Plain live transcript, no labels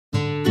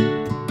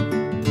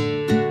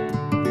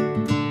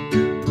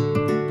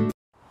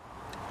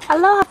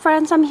Aloha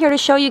friends, I'm here to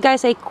show you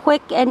guys a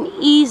quick and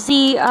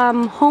easy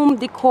home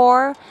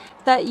decor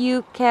that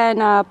you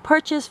can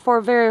purchase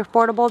for very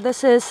affordable.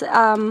 This is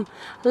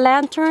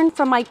lantern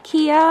from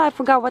Ikea. I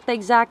forgot what the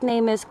exact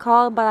name is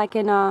called, but I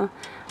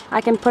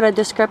can put a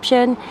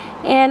description.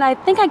 And I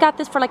think I got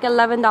this for like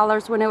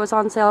 $11 when it was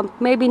on sale.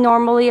 Maybe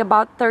normally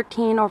about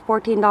 $13 or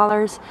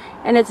 $14.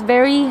 And it's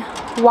very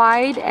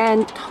wide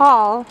and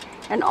tall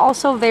and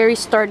also very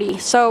sturdy.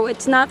 So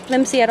it's not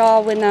flimsy at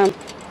all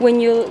when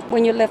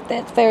you lift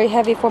it. It's very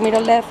heavy for me to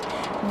lift.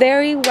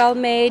 Very well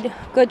made,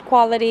 good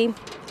quality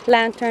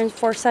lanterns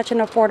for such an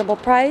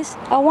affordable price.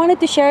 I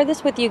wanted to share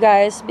this with you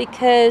guys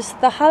because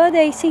the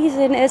holiday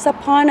season is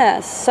upon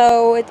us.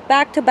 So it's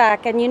back to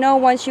back, and you know,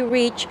 once you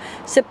reach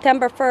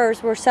September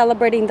 1st, we're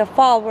celebrating the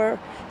fall. We're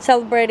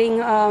celebrating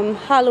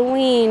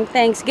Halloween,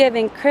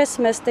 Thanksgiving,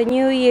 Christmas, the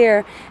New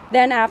Year.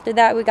 Then after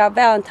that we got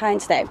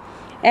Valentine's Day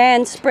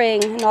and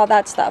spring and all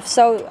that stuff.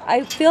 So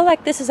I feel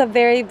like this is a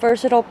very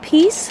versatile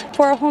piece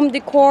for a home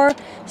decor,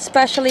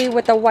 especially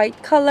with the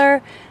white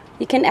color.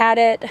 You can add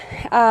it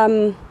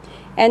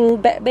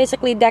and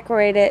basically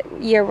decorate it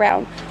year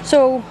round.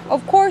 So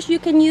of course you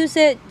can use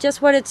it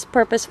just what its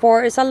purpose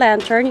for is a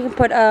lantern. You can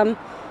put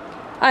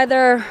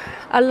either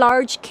a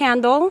large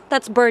candle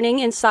that's burning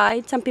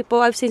inside.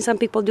 I've seen some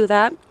people do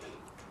that,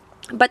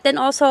 but then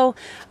also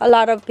a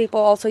lot of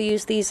people also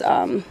use these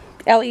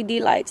LED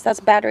lights that's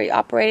battery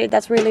operated.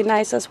 That's really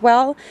nice as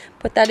well.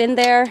 Put that in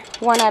there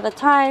one at a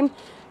time.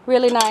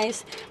 Really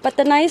nice. But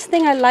the nice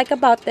thing I like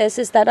about this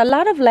is that a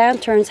lot of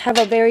lanterns have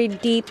a very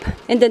deep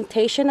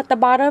indentation at the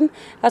bottom.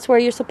 That's where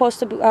you're supposed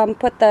to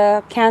put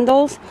the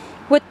candles.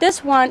 With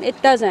this one,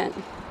 it doesn't.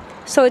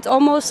 So it's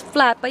almost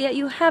flat, but yet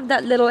you have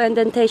that little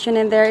indentation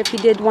in there if you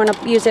did want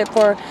to use it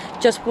for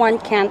just one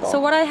candle.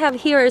 So what I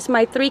have here is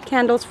my 3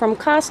 candles from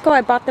Costco.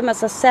 I bought them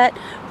as a set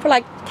for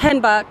like 10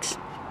 bucks.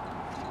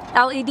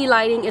 LED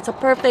lighting. It's a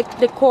perfect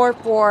decor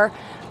for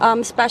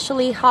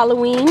especially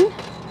Halloween,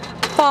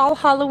 fall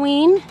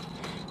Halloween.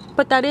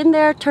 Put that in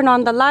there, turn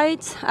on the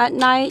lights at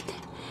night,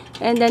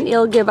 and then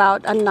it'll give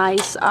out a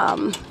nice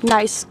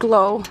nice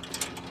glow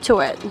to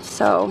it.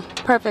 So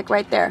perfect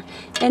right there.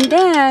 And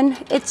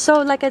then it's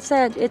so, like I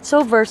said, it's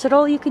so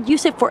versatile. You could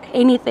use it for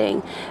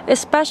anything,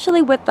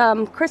 especially with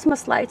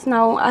Christmas lights.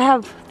 Now I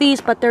have these,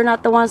 but they're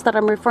not the ones that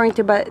I'm referring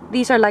to, but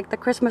these are like the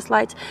Christmas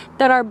lights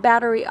that are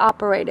battery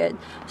operated.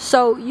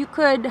 So you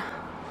could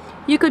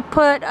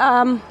put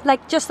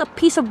like just a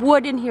piece of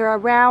wood in here, a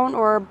round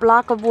or a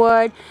block of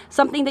wood,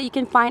 something that you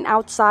can find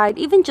outside,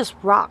 even just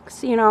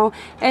rocks, you know,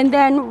 and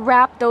then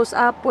wrap those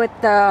up with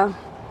the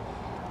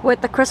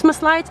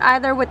Christmas lights,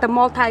 either with the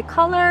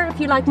multicolor, if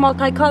you like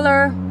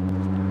multicolor,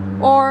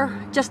 or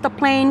just the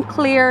plain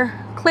clear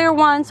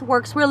ones.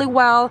 Works really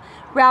well.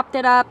 Wrapped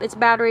it up, it's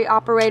battery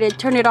operated,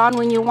 turn it on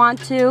when you want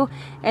to,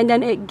 and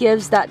then it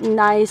gives that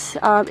nice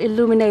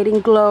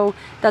illuminating glow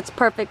that's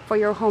perfect for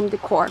your home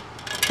decor.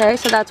 Okay,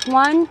 so that's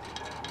one.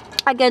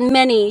 Again,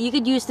 many, you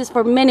could use this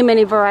for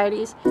many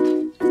varieties.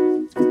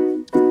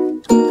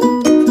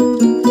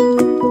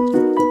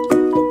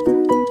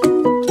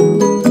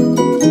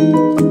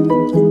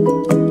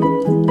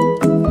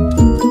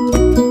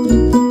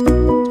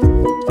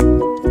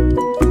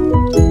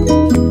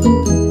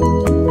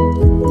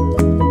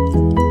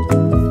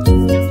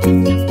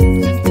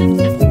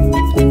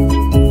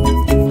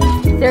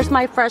 There's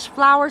my fresh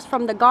flowers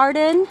from the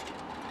garden.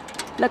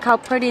 Look how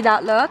pretty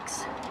that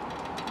looks.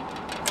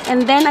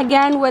 And then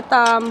again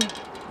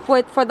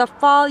for the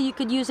fall, you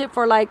could use it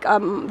for like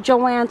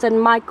Joann's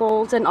and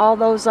Michael's and all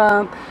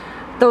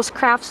those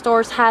craft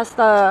stores has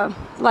the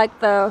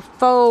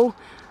faux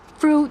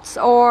fruits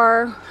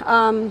or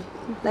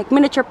like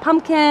miniature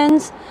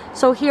pumpkins.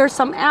 So here's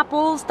some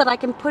apples that I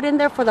can put in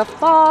there for the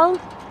fall.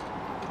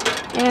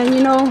 And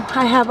you know,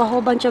 I have a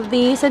whole bunch of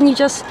these, and you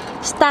just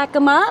stack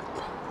them up,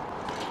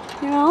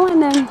 you know,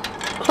 and then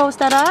close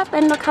that up,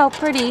 and look how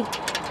pretty.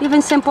 Even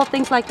simple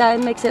things like that,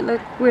 it makes it look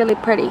really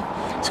pretty.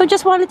 So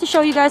just wanted to show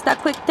you guys that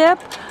quick tip.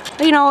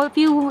 You know, if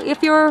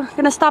you're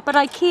gonna stop at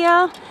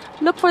Ikea,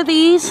 look for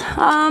these.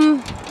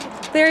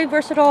 Very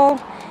versatile,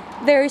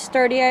 very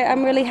sturdy.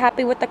 I'm really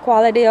happy with the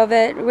quality of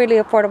it. Really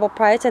affordable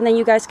price, and then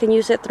you guys can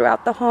use it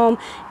throughout the home,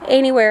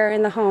 anywhere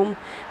in the home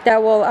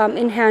that will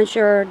enhance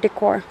your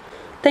decor.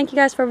 Thank you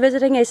guys for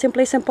visiting A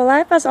Simply Simple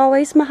Life. As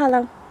always,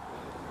 mahalo.